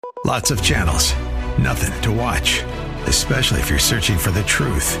Lots of channels, nothing to watch, especially if you're searching for the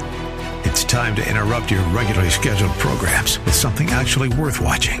truth. It's time to interrupt your regularly scheduled programs with something actually worth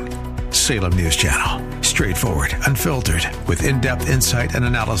watching. Salem News Channel. Straightforward, unfiltered, with in-depth insight and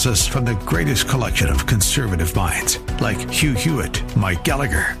analysis from the greatest collection of conservative minds like Hugh Hewitt, Mike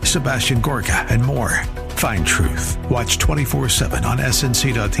Gallagher, Sebastian Gorka, and more. Find truth. Watch 24/7 on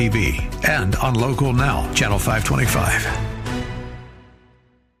snc.tv and on Local Now, Channel 525.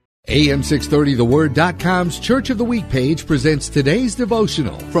 AM630TheWord.com's Church of the Week page presents today's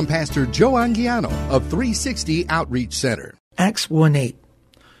devotional from Pastor Joe Anguiano of 360 Outreach Center. Acts 1:8.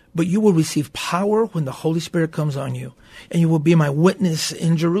 But you will receive power when the Holy Spirit comes on you, and you will be my witness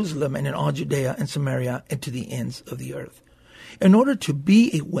in Jerusalem and in all Judea and Samaria and to the ends of the earth. In order to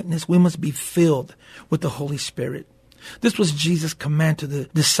be a witness, we must be filled with the Holy Spirit. This was Jesus' command to the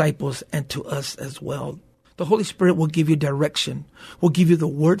disciples and to us as well. The Holy Spirit will give you direction, will give you the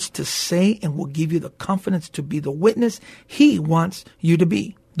words to say, and will give you the confidence to be the witness He wants you to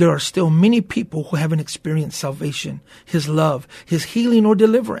be. There are still many people who haven't experienced salvation, His love, His healing or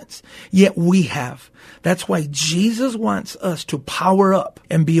deliverance. Yet we have. That's why Jesus wants us to power up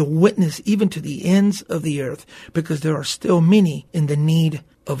and be a witness even to the ends of the earth, because there are still many in the need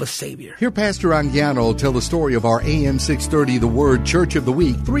of a Savior. Here Pastor Anguiano tell the story of our AM630 The Word Church of the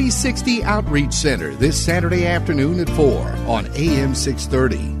Week 360 Outreach Center this Saturday afternoon at 4 on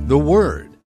AM630 The Word.